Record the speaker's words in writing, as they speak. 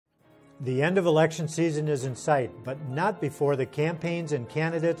The end of election season is in sight, but not before the campaigns and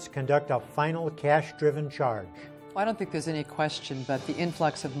candidates conduct a final cash-driven charge. Well, I don't think there's any question, but the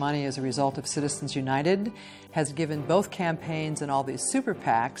influx of money as a result of Citizens United has given both campaigns and all these super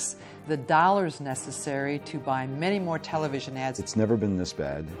PACs the dollars necessary to buy many more television ads. It's never been this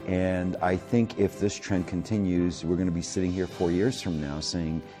bad, and I think if this trend continues, we're going to be sitting here 4 years from now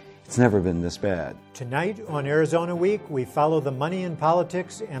saying, it's never been this bad. Tonight on Arizona Week, we follow the money in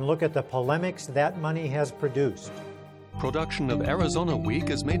politics and look at the polemics that money has produced. Production of Arizona Week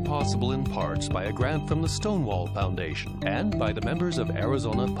is made possible in parts by a grant from the Stonewall Foundation and by the members of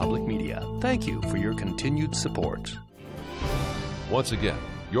Arizona Public Media. Thank you for your continued support. Once again,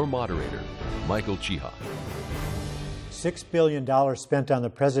 your moderator, Michael Chiha. $6 billion spent on the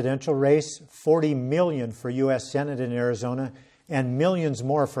presidential race, $40 million for U.S. Senate in Arizona, and millions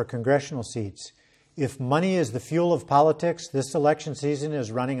more for congressional seats. If money is the fuel of politics, this election season is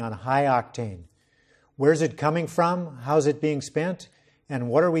running on high octane. Where's it coming from? How's it being spent? And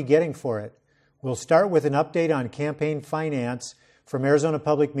what are we getting for it? We'll start with an update on campaign finance from Arizona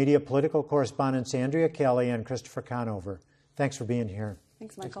Public Media political correspondents Andrea Kelly and Christopher Conover. Thanks for being here.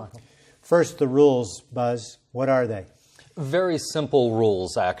 Thanks, Michael. First, the rules, Buzz. What are they? Very simple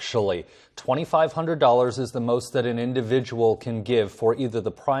rules, actually. $2,500 is the most that an individual can give for either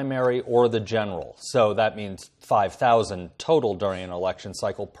the primary or the general. So that means $5,000 total during an election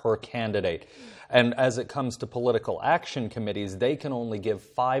cycle per candidate. And as it comes to political action committees, they can only give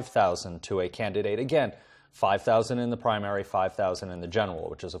 $5,000 to a candidate. Again, $5,000 in the primary, $5,000 in the general,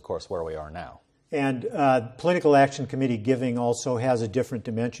 which is, of course, where we are now. And political action committee giving also has a different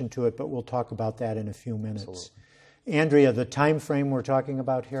dimension to it, but we'll talk about that in a few minutes. Absolutely. Andrea, the time frame we're talking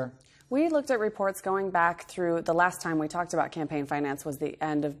about here? We looked at reports going back through the last time we talked about campaign finance was the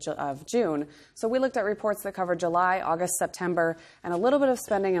end of June. So we looked at reports that covered July, August, September, and a little bit of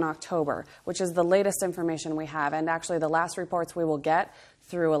spending in October, which is the latest information we have. And actually the last reports we will get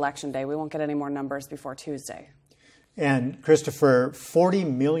through Election Day. We won't get any more numbers before Tuesday. And Christopher,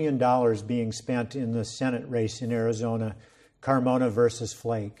 $40 million being spent in the Senate race in Arizona, Carmona versus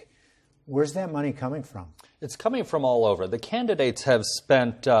Flake. Where's that money coming from? It's coming from all over. The candidates have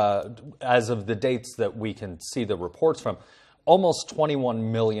spent, as of the dates that we can see the reports from, almost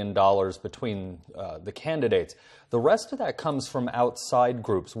 $21 million between the candidates. The rest of that comes from outside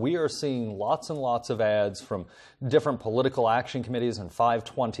groups. We are seeing lots and lots of ads from different political action committees and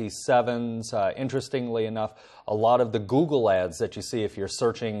 527s. Interestingly enough, a lot of the Google ads that you see if you're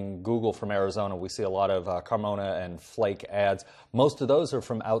searching Google from Arizona, we see a lot of Carmona and Flake ads. Most of those are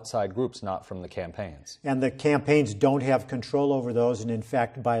from outside groups, not from the campaigns. And the campaigns don't have control over those, and in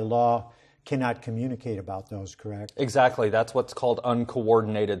fact, by law, cannot communicate about those, correct? Exactly. That's what's called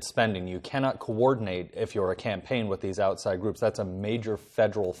uncoordinated spending. You cannot coordinate if you're a campaign with these outside groups. That's a major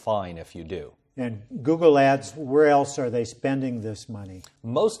federal fine if you do. And Google ads, where else are they spending this money?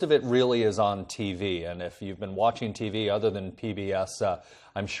 Most of it really is on TV. And if you've been watching TV other than PBS,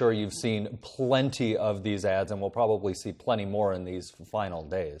 I'm sure you've seen plenty of these ads, and we'll probably see plenty more in these final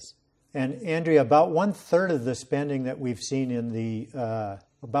days. And Andrea, about 1/3 of the spending that we've seen in the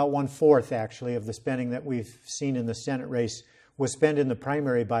about 1/4, actually, of the spending that we've seen in the Senate race was spent in the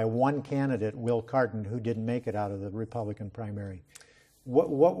primary by one candidate, Will Carton, who didn't make it out of the Republican primary.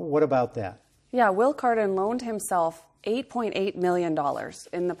 What about that? Yeah, Will Carton loaned himself $8.8 million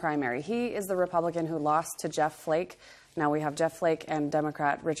in the primary. He is the Republican who lost to Jeff Flake. Now we have Jeff Flake and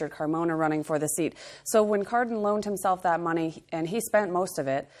Democrat Richard Carmona running for the seat. So when Carton loaned himself that money, and he spent most of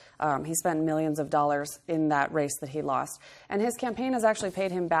it, he spent millions of dollars in that race that he lost. And his campaign has actually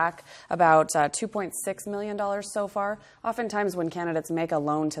paid him back about $2.6 million so far. Oftentimes when candidates make a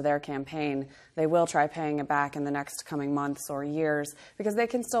loan to their campaign, they will try paying it back in the next coming months or years because they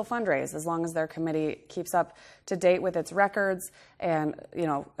can still fundraise as long as their committee keeps up to date with its records and, you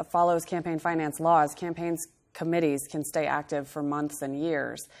know, follows campaign finance laws. Committees can stay active for months and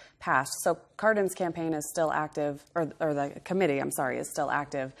years past. So Carton's campaign is still active, or the committee, I'm sorry, is still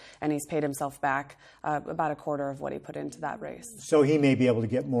active, and he's paid himself back about 1/4 of what he put into that race. So he may be able to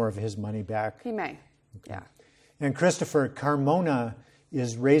get more of his money back? He may, okay. Yeah. And Christopher, Carmona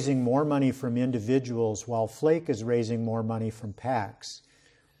is raising more money from individuals while Flake is raising more money from PACs.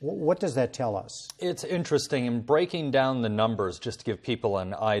 What does that tell us? It's interesting. In breaking down the numbers, just to give people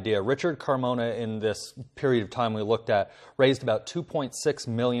an idea, Richard Carmona, in this period of time we looked at, raised about $2.6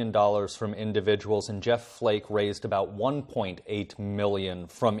 million from individuals, and Jeff Flake raised about $1.8 million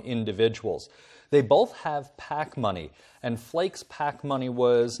from individuals. They both have PAC money, and Flake's PAC money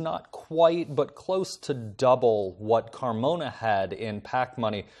was not quite, but close to double what Carmona had in PAC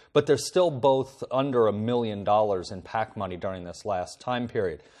money, but they're still both under $1 million in PAC money during this last time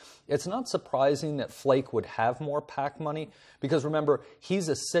period. It's not surprising that Flake would have more PAC money because, remember, he's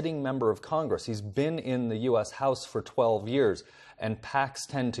a sitting member of Congress. He's been in the U.S. House for 12 years, and PACs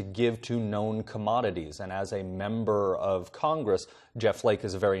tend to give to known commodities. And as a member of Congress, Jeff Flake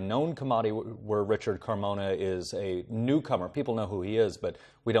is a very known commodity, where Richard Carmona is a newcomer. People know who he is, but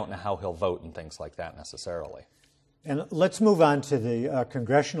we don't know how he'll vote and things like that necessarily. And let's move on to the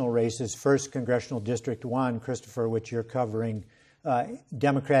congressional races. First, Congressional District 1, Christopher, which you're covering,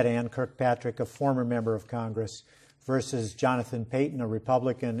 Democrat Ann Kirkpatrick, a former member of Congress, versus Jonathan Payton, a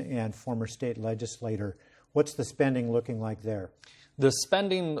Republican and former state legislator. What's the spending looking like there? The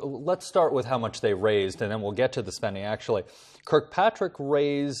spending, let's start with how much they raised, and then we'll get to the spending, actually. Kirkpatrick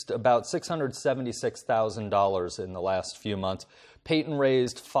raised about $676,000 in the last few months. Payton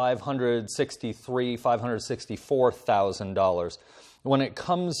raised $564,000. When it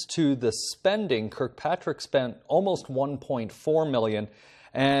comes to the spending, Kirkpatrick spent almost $1.4 million,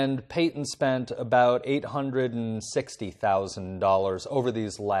 and Payton spent about $860,000 over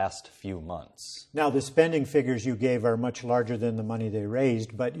these last few months. Now, the spending figures you gave are much larger than the money they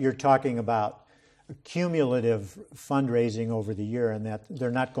raised, but you're talking about cumulative fundraising over the year, and that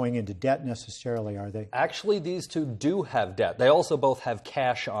they're not going into debt necessarily, are they? Actually, these two do have debt. They also both have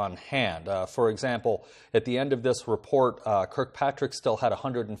cash on hand. For example, at the end of this report, Kirkpatrick still had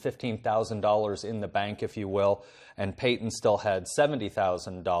 $115,000 in the bank, if you will, and Payton still had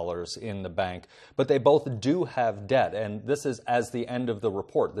 $70,000 in the bank. But they both do have debt, and this is as the end of the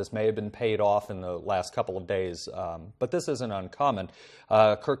report. This may have been paid off in the last couple of days, but this isn't uncommon.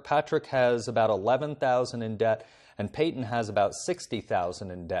 Kirkpatrick has about $11,000 in debt, and Payton has about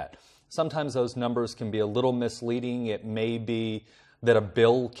 $60,000 in debt. Sometimes those numbers can be a little misleading. It may be that a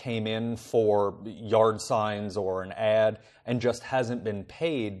bill came in for yard signs or an ad and just hasn't been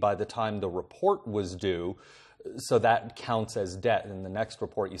paid by the time the report was due. So that counts as debt. In the next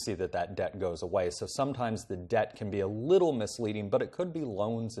report, you see that that debt goes away. So sometimes the debt can be a little misleading, but it could be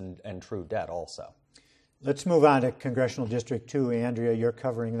loans and true debt also. Let's move on to Congressional District 2. Andrea, you're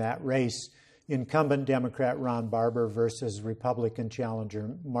covering that race. Incumbent Democrat Ron Barber versus Republican challenger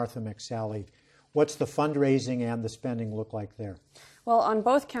Martha McSally. What's the fundraising and the spending look like there? Well, on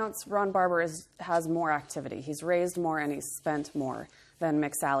both counts, Ron Barber has more activity. He's raised more and he's spent more than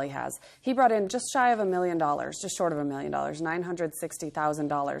McSally has. He brought in just shy of $1 million, just short of $1 million,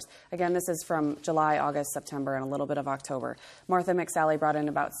 $960,000. Again, this is from July, August, September, and a little bit of October. Martha McSally brought in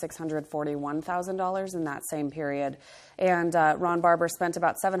about $641,000 in that same period. And Ron Barber spent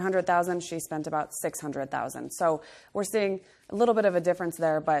about $700,000. She spent about $600,000. So we're seeing a little bit of a difference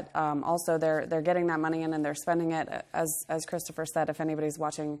there, but also they're getting that money in and they're spending it. As Christopher said, if anybody's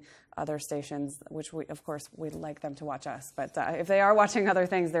watching other stations, which of course we'd like them to watch us, but if they are watching other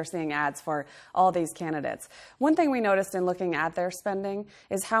things, they're seeing ads for all these candidates. One thing we noticed in looking at their spending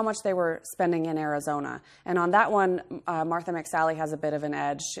is how much they were spending in Arizona. And on that one, Martha McSally has a bit of an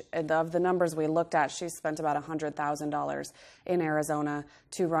edge. Of the numbers we looked at, she spent about $100,000 in Arizona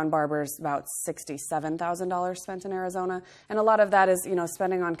to Ron Barber's about $67,000 spent in Arizona. And a lot of that is,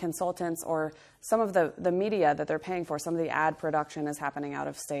 spending on consultants or some of the media that they're paying for. Some of the ad production is happening out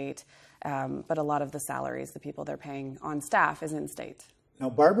of state, but a lot of the salaries, the people they're paying on staff, is in state. Now,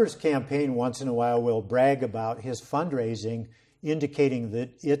 Barber's campaign once in a while will brag about his fundraising, indicating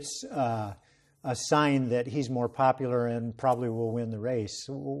that it's a sign that he's more popular and probably will win the race.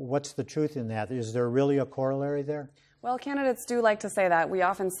 What's the truth in that? Is there really a corollary there? Well, candidates do like to say that. We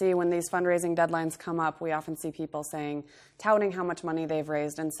often see when these fundraising deadlines come up, we often see people touting how much money they've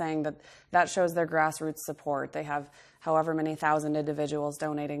raised and saying that shows their grassroots support. They have however many thousand individuals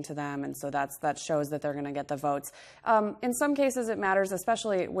donating to them, and so that shows that they're going to get the votes. In some cases, it matters,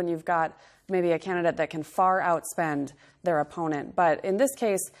 especially when you've got maybe a candidate that can far outspend their opponent. But in this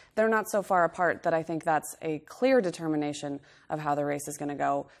case, they're not so far apart that I think that's a clear determination of how the race is going to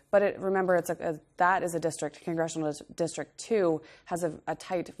go. But remember, that is a district. Congressional District 2 has a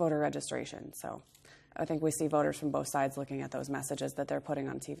tight voter registration. So I think we see voters from both sides looking at those messages that they're putting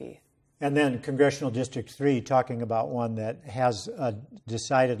on TV. And then Congressional District 3, talking about one that has a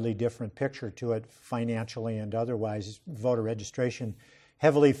decidedly different picture to it financially and otherwise. Voter registration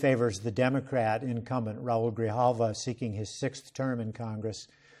heavily favors the Democrat incumbent, Raul Grijalva, seeking his 6th term in Congress,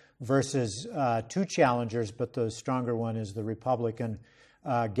 versus two challengers, but the stronger one is the Republican,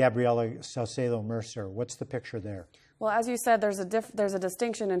 Gabriela Salcedo Mercer. What's the picture there? Well, as you said, there's a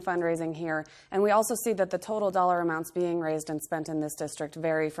distinction in fundraising here, and we also see that the total dollar amounts being raised and spent in this district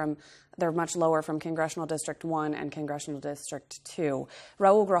they're much lower from Congressional District 1 and Congressional District 2.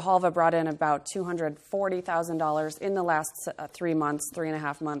 Raul Grijalva brought in about $240,000 in the last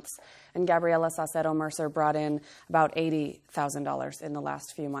 3.5 months, and Gabriela Saucedo Mercer brought in about $80,000 in the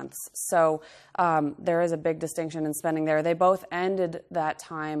last few months. So there is a big distinction in spending there. They both ended that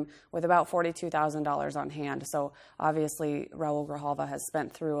time with about $42,000 on hand. So obviously, Raul Grijalva has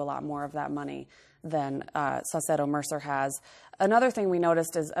spent through a lot more of that money than Saucedo Mercer has. Another thing we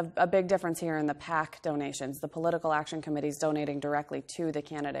noticed is a big difference here in the PAC donations, the political action committees donating directly to the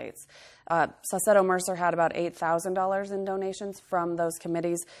candidates. Saucedo Mercer had about $8,000 in donations from those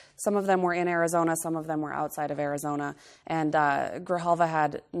committees. Some of them were in Arizona, some of them were outside of Arizona. And Grijalva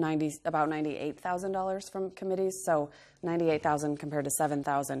had about $98,000 from committees, so $98,000 compared to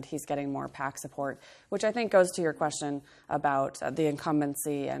 $7,000. He's getting more PAC support, which I think goes to your question about the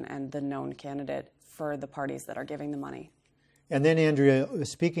incumbency and the known candidate for the parties that are giving the money. And then, Andrea,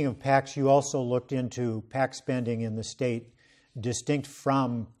 speaking of PACs, you also looked into PAC spending in the state, distinct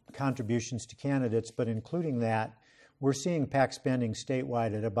from contributions to candidates, but including that, we're seeing PAC spending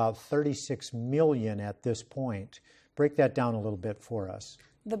statewide at about $36 million at this point. Break that down a little bit for us.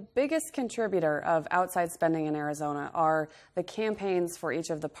 The biggest contributor of outside spending in Arizona are the campaigns for each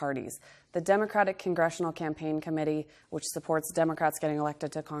of the parties. The Democratic Congressional Campaign Committee, which supports Democrats getting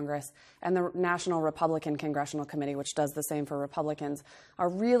elected to Congress, and the National Republican Congressional Committee, which does the same for Republicans, are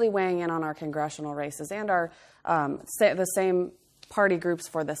really weighing in on our congressional races and are the same party groups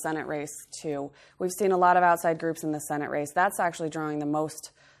for the Senate race, too. We've seen a lot of outside groups in the Senate race. That's actually drawing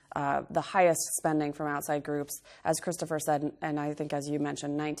the highest spending from outside groups, as Christopher said, and I think as you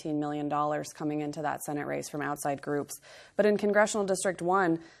mentioned, $19 million coming into that Senate race from outside groups. But in Congressional District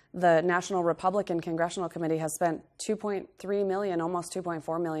 1, the National Republican Congressional Committee has spent $2.3 million, almost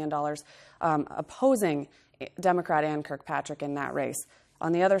 $2.4 million, opposing Democrat Ann Kirkpatrick in that race.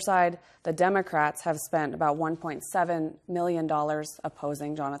 On the other side, the Democrats have spent about $1.7 million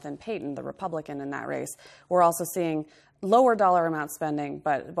opposing Jonathan Payton, the Republican, in that race. We're also seeing lower dollar amount spending,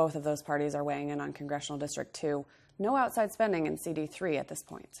 but both of those parties are weighing in on Congressional District 2. No outside spending in CD3 at this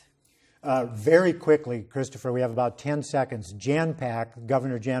point. Very quickly, Christopher, we have about 10 seconds. Jan PAC,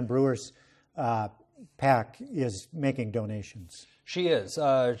 Governor Jan Brewer's PAC, is making donations. She is.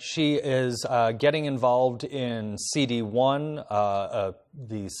 She is getting involved in CD1,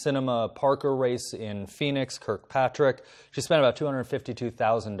 the Cinema Parker race in Phoenix, Kirkpatrick. She spent about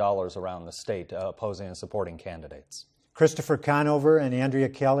 $252,000 around the state opposing and supporting candidates. Christopher Conover and Andrea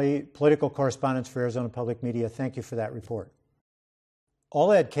Kelly, political correspondents for Arizona Public Media, thank you for that report.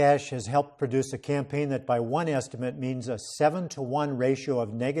 All Ad Cash has helped produce a campaign that by one estimate means a 7-to-1 ratio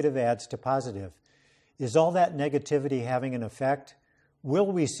of negative ads to positive. Is all that negativity having an effect? Will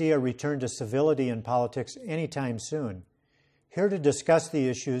we see a return to civility in politics anytime soon? Here to discuss the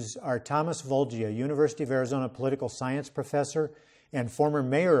issues are Thomas Volgy, a University of Arizona political science professor and former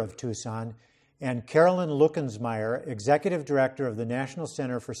mayor of Tucson, and Carolyn Lukensmeyer, executive director of the National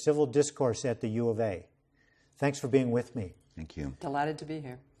Center for Civil Discourse at the U of A. Thanks for being with me. Thank you. Delighted to be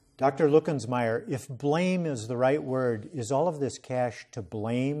here. Dr. Lukensmeyer, if blame is the right word, is all of this cash to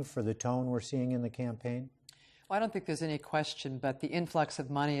blame for the tone we're seeing in the campaign? Well, I don't think there's any question, but the influx of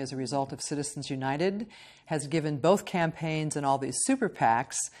money as a result of Citizens United has given both campaigns and all these super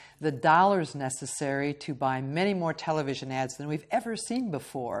PACs the dollars necessary to buy many more television ads than we've ever seen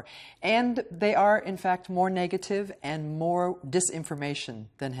before. And they are, in fact, more negative and more disinformation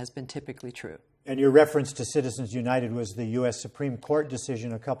than has been typically true. And your reference to Citizens United was the U.S. Supreme Court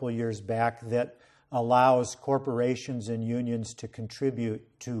decision a couple of years back that allows corporations and unions to contribute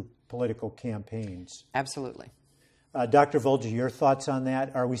to political campaigns. Absolutely. Dr. Volgy, your thoughts on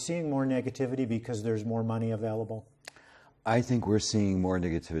that? Are we seeing more negativity because there's more money available? I think we're seeing more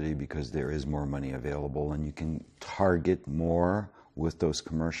negativity because there is more money available, and you can target more with those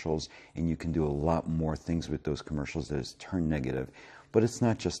commercials, and you can do a lot more things with those commercials that is turned negative. But it's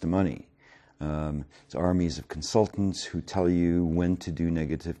not just the money. It's armies of consultants who tell you when to do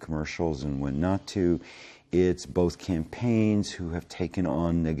negative commercials and when not to. It's both campaigns who have taken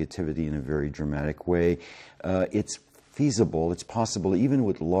on negativity in a very dramatic way. It's feasible, it's possible, even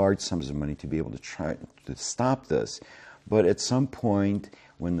with large sums of money, to be able to try to stop this. But at some point,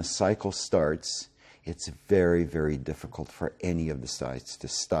 when the cycle starts, it's very, very difficult for any of the sides to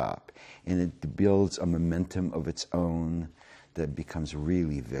stop. And it builds a momentum of its own that becomes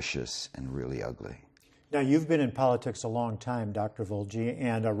really vicious and really ugly. Now, you've been in politics a long time, Dr. Volgy,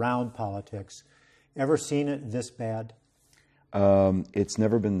 and around politics. Ever seen it this bad? It's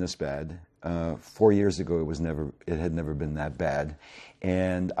never been this bad. 4 years ago, it had never been that bad.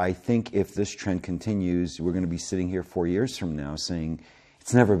 And I think if this trend continues, we're going to be sitting here 4 years from now saying,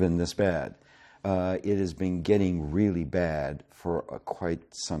 it's never been this bad. It has been getting really bad for quite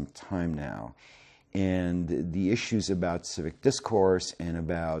some time now. And the issues about civic discourse and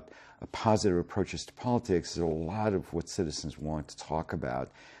about positive approaches to politics is a lot of what citizens want to talk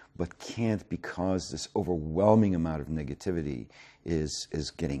about, but can't because this overwhelming amount of negativity is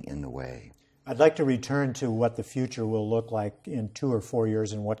getting in the way. I'd like to return to what the future will look like in 2 or 4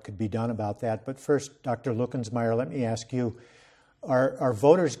 years and what could be done about that. But first, Dr. Lukensmeyer, let me ask you, are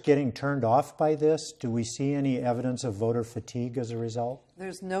voters getting turned off by this? Do we see any evidence of voter fatigue as a result?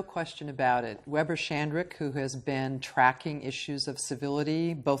 There's no question about it. Weber Shandrick, who has been tracking issues of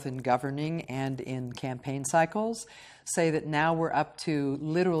civility, both in governing and in campaign cycles, say that now we're up to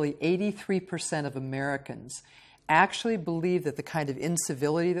literally 83% of Americans actually believe that the kind of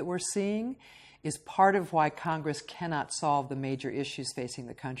incivility that we're seeing is part of why Congress cannot solve the major issues facing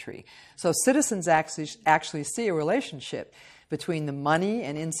the country. So citizens actually see a relationship between the money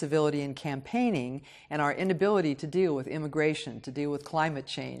and incivility in campaigning and our inability to deal with immigration, to deal with climate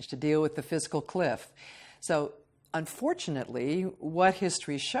change, to deal with the fiscal cliff. So unfortunately, what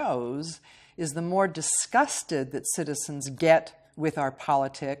history shows is the more disgusted that citizens get with our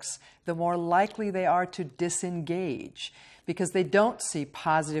politics, the more likely they are to disengage because they don't see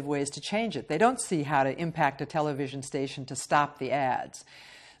positive ways to change it. They don't see how to impact a television station to stop the ads.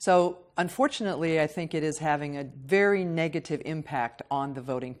 So unfortunately, I think it is having a very negative impact on the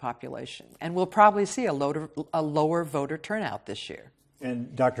voting population. And we'll probably see a lower voter turnout this year.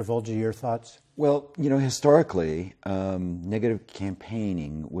 And Dr. Volgy, your thoughts? Well, historically, negative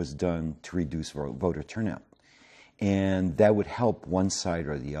campaigning was done to reduce voter turnout. And that would help one side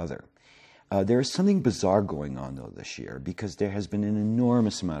or the other. There is something bizarre going on, though, this year, because there has been an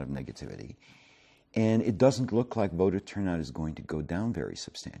enormous amount of negativity. And it doesn't look like voter turnout is going to go down very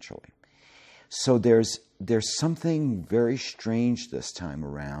substantially. So there's something very strange this time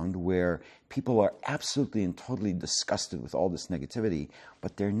around where people are absolutely and totally disgusted with all this negativity,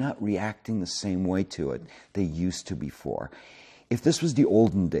 but they're not reacting the same way to it they used to before. If this was the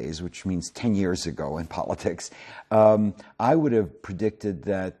olden days, which means 10 years ago in politics, I would have predicted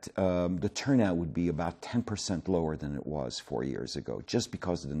that the turnout would be about 10% lower than it was 4 years ago, just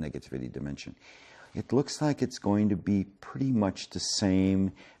because of the negativity dimension. It looks like it's going to be pretty much the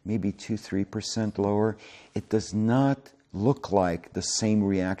same, maybe 2-3% lower. It does not look like the same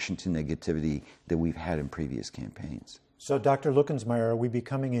reaction to negativity that we've had in previous campaigns. So, Dr. Lukensmeyer, are we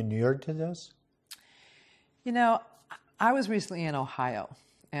becoming inured to this? I was recently in Ohio,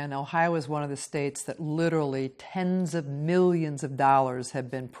 and Ohio is one of the states that literally tens of millions of dollars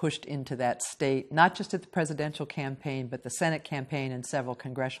have been pushed into that state, not just at the presidential campaign, but the Senate campaign and several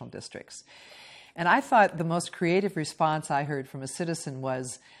congressional districts. And I thought the most creative response I heard from a citizen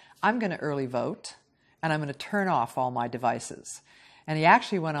was, I'm going to early vote, and I'm going to turn off all my devices. And he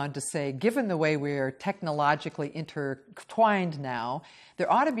actually went on to say, given the way we are technologically intertwined now,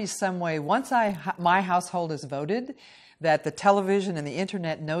 there ought to be some way, once my household has voted, that the television and the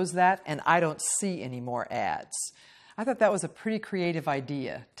internet knows that, and I don't see any more ads. I thought that was a pretty creative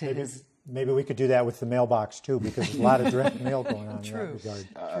idea. Maybe we could do that with the mailbox, too, because there's a lot of direct mail going on in that regard.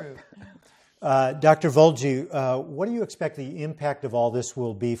 True. Dr. Volgy, what do you expect the impact of all this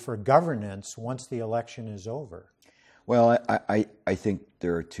will be for governance once the election is over? Well, I think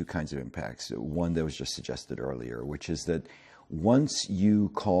there are two kinds of impacts. One that was just suggested earlier, which is that once you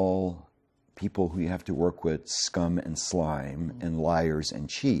call people who you have to work with scum and slime and liars and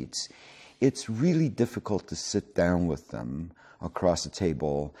cheats, it's really difficult to sit down with them across a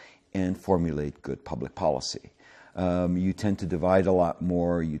table and formulate good public policy. You tend to divide a lot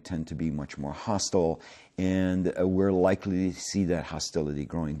more, you tend to be much more hostile, and we're likely to see that hostility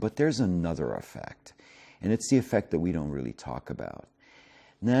growing. But there's another effect, and it's the effect that we don't really talk about.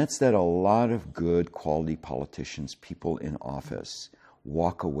 And that's that a lot of good quality politicians, people in office,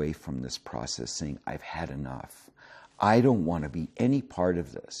 walk away from this process saying, I've had enough. I don't want to be any part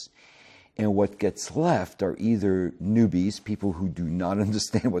of this. And what gets left are either newbies, people who do not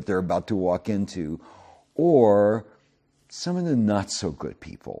understand what they're about to walk into, or some of the not-so-good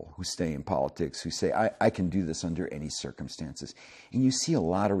people who stay in politics, who say, I can do this under any circumstances. And you see a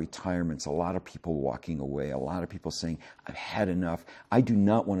lot of retirements, a lot of people walking away, a lot of people saying, I've had enough. I do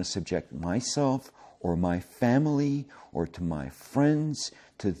not want to subject myself or my family or to my friends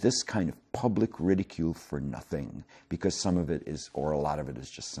to this kind of public ridicule for nothing, because some of it is, or a lot of it is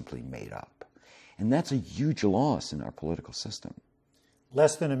just simply made up. And that's a huge loss in our political system.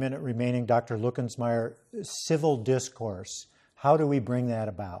 Less than a minute remaining, Dr. Lukensmeyer, civil discourse. How do we bring that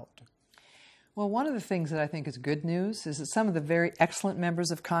about? Well, one of the things that I think is good news is that some of the very excellent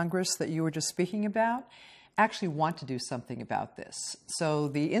members of Congress that you were just speaking about actually want to do something about this. So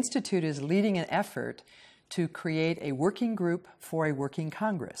the Institute is leading an effort to create a working group for a working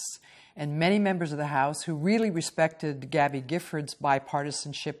Congress. And many members of the House who really respected Gabby Gifford's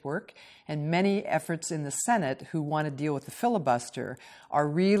bipartisanship work, and many efforts in the Senate who want to deal with the filibuster, are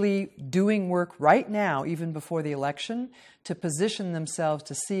really doing work right now, even before the election, to position themselves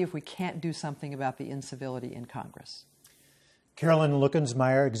to see if we can't do something about the incivility in Congress. Carolyn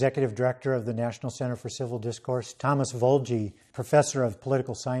Lukensmeyer, Executive Director of the National Center for Civil Discourse. Thomas Volgy, Professor of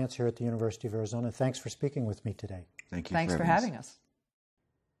Political Science here at the University of Arizona. Thanks for speaking with me today. Thank you. Thanks for having us.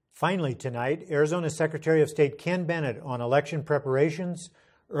 Finally tonight, Arizona Secretary of State Ken Bennett on election preparations,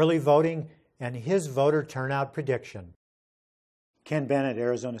 early voting, and his voter turnout prediction. Ken Bennett,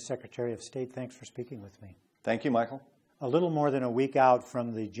 Arizona Secretary of State, thanks for speaking with me. Thank you, Michael. A little more than a week out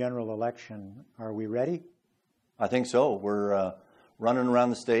from the general election. Are we ready? I think so. We're running around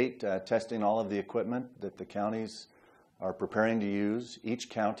the state, testing all of the equipment that the counties are preparing to use. Each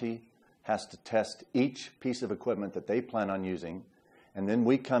county has to test each piece of equipment that they plan on using. And then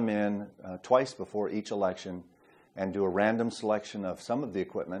we come in twice before each election and do a random selection of some of the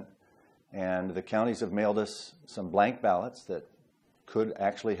equipment. And the counties have mailed us some blank ballots that could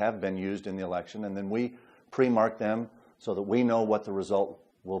actually have been used in the election. And then we pre-mark them so that we know what the result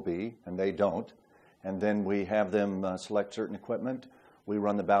will be, and they don't. And then we have them select certain equipment. We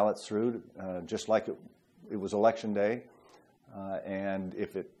run the ballots through just like it was election day. And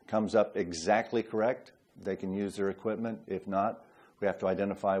if it comes up exactly correct, they can use their equipment. If not, we have to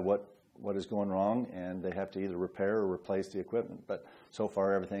identify what is going wrong, and they have to either repair or replace the equipment. But so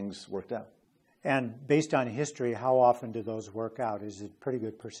far, everything's worked out. And based on history, how often do those work out? Is it a pretty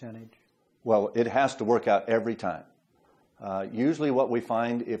good percentage? Well, it has to work out every time. Usually what we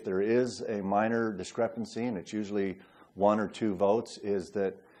find, if there is a minor discrepancy, and it's usually 1 or 2 votes, is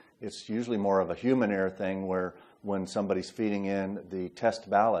that it's usually more of a human error thing where when somebody's feeding in the test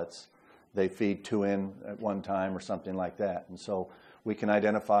ballots, they feed 2 in at one time or something like that. And so we can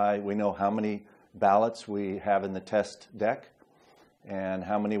identify, we know how many ballots we have in the test deck and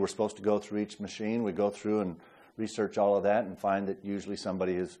how many we're supposed to go through each machine. We go through and research all of that and find that usually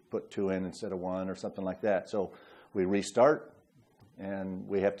somebody has put 2 in instead of 1 or something like that. So we restart, and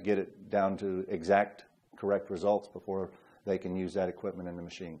we have to get it down to exact correct results before they can use that equipment in the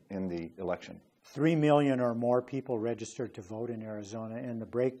machine, in the election. 3 million or more people registered to vote in Arizona, and the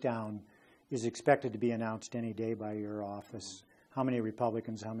breakdown is expected to be announced any day by your office. How many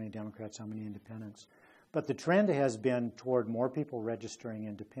Republicans, how many Democrats, how many independents. But the trend has been toward more people registering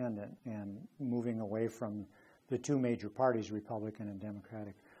independent and moving away from the 2 major parties, Republican and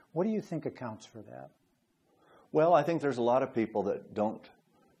Democratic. What do you think accounts for that? Well, I think there's a lot of people that don't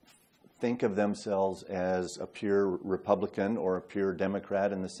think of themselves as a pure Republican or a pure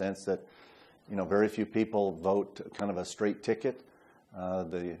Democrat, in the sense that, you know, very few people vote kind of a straight ticket.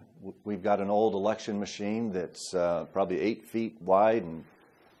 We've got an old election machine that's probably 8 feet wide and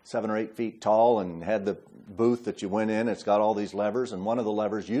 7 or 8 feet tall, and had the booth that you went in. It's got all these levers, and one of the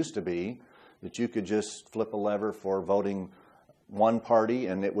levers used to be that you could just flip a lever for voting one party,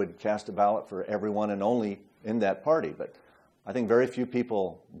 and it would cast a ballot for everyone and only in that party. But I think very few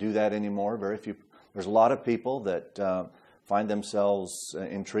people do that anymore. There's a lot of people that find themselves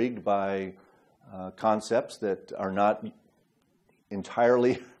intrigued by concepts that are not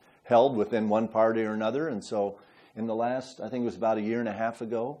entirely held within one party or another. And so in the last, I think it was about 1.5 years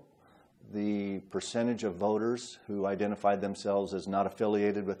ago, the percentage of voters who identified themselves as not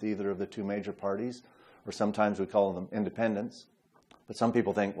affiliated with either of the 2 major parties, or sometimes we call them independents. But some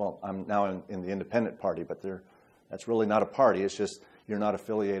people think, well, I'm now in the independent party, but that's really not a party. It's just you're not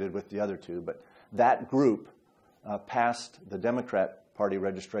affiliated with the other 2. But that group passed the Democrat Party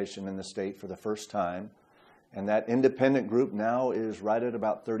registration in the state for the first time. And that independent group now is right at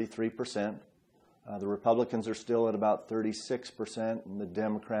about 33%. The Republicans are still at about 36%, and the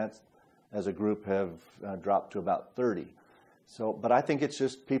Democrats as a group have dropped to about 30%. So, but I think it's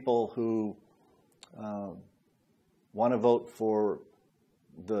just people who want to vote for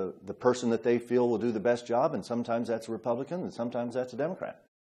the person that they feel will do the best job, and sometimes that's a Republican and sometimes that's a Democrat.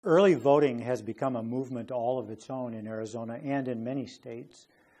 Early voting has become a movement all of its own in Arizona and in many states.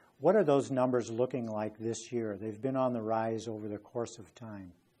 What are those numbers looking like this year? They've been on the rise over the course of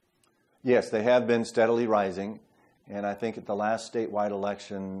time. Yes, they have been steadily rising, and I think at the last statewide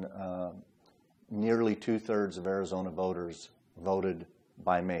election, nearly 2/3 of Arizona voters voted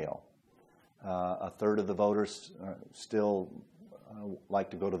by mail. 1/3 of the voters still like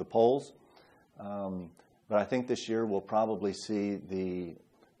to go to the polls. But I think this year we'll probably see the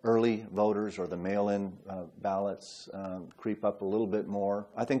early voters or the mail-in ballots creep up a little bit more.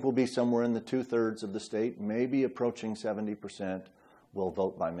 I think we'll be somewhere in the 2/3 of the state, maybe approaching 70% will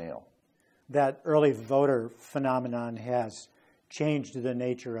vote by mail. that early voter phenomenon has changed the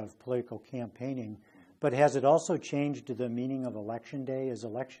nature of political campaigning, but has it also changed the meaning of Election Day? Is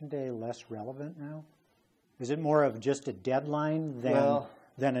Election Day less relevant now? Is it more of just a deadline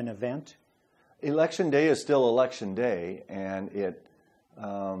than an event? Election Day is still Election Day, and it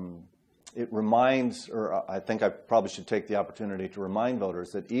reminds, or I think I probably should take the opportunity to remind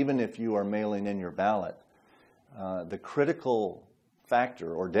voters that even if you are mailing in your ballot, the critical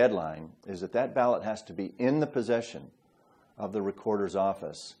factor or deadline is that ballot has to be in the possession of the recorder's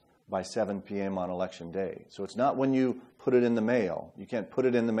office by 7 p.m. on Election Day. So it's not when you put it in the mail. You can't put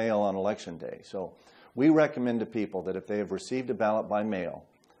it in the mail on Election Day. So we recommend to people that if they have received a ballot by mail,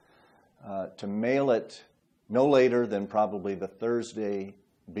 to mail it no later than probably the Thursday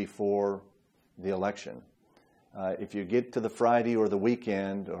before the election. If you get to the Friday or the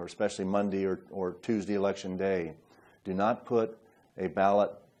weekend, or especially Monday or Tuesday Election Day, do not put a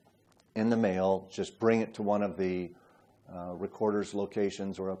ballot in the mail. Just bring it to one of the recorder's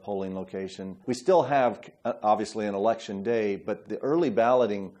locations or a polling location. We still have, obviously, an Election Day, but the early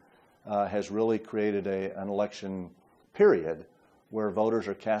balloting has really created an election period where voters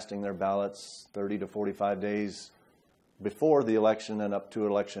are casting their ballots 30 to 45 days before the election and up to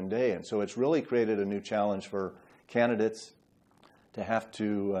Election Day. And so it's really created a new challenge for candidates to have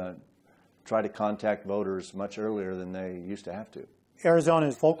to try to contact voters much earlier than they used to have to.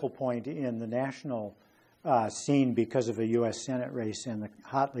 Arizona's focal point in the national scene because of a U.S. Senate race and the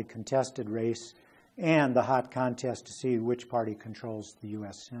hotly contested race and the hot contest to see which party controls the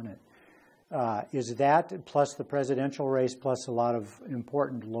U.S. Senate. Is that, plus the presidential race, plus a lot of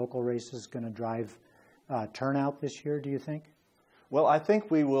important local races, going to drive turnout this year, do you think? Well, I think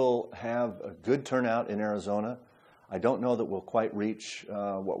we will have a good turnout in Arizona. I don't know that we'll quite reach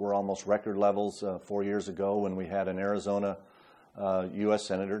what were almost record levels 4 years ago when we had an Arizona U.S.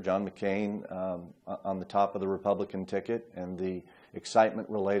 Senator, John McCain, on the top of the Republican ticket, and the excitement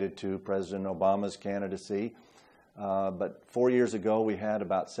related to President Obama's candidacy. But 4 years ago, we had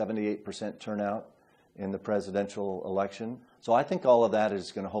about 78% turnout in the presidential election. So I think all of that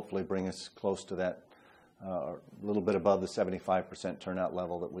is going to hopefully bring us close to that, a little bit above the 75% turnout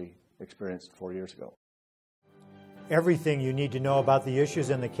level that we experienced 4 years ago. Everything you need to know about the issues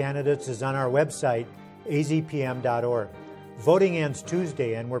and the candidates is on our website, azpm.org. Voting ends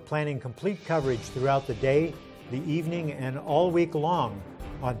Tuesday, and we're planning complete coverage throughout the day, the evening, and all week long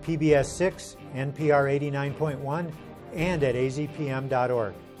on PBS 6, NPR 89.1, and at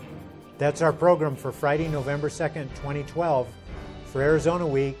azpm.org. That's our program for Friday, November 2nd, 2012. For Arizona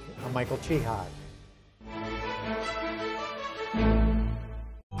Week, I'm Michael Chihad.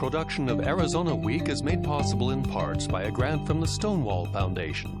 Production of Arizona Week is made possible in parts by a grant from the Stonewall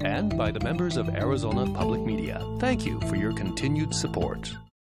Foundation and by the members of Arizona Public Media. Thank you for your continued support.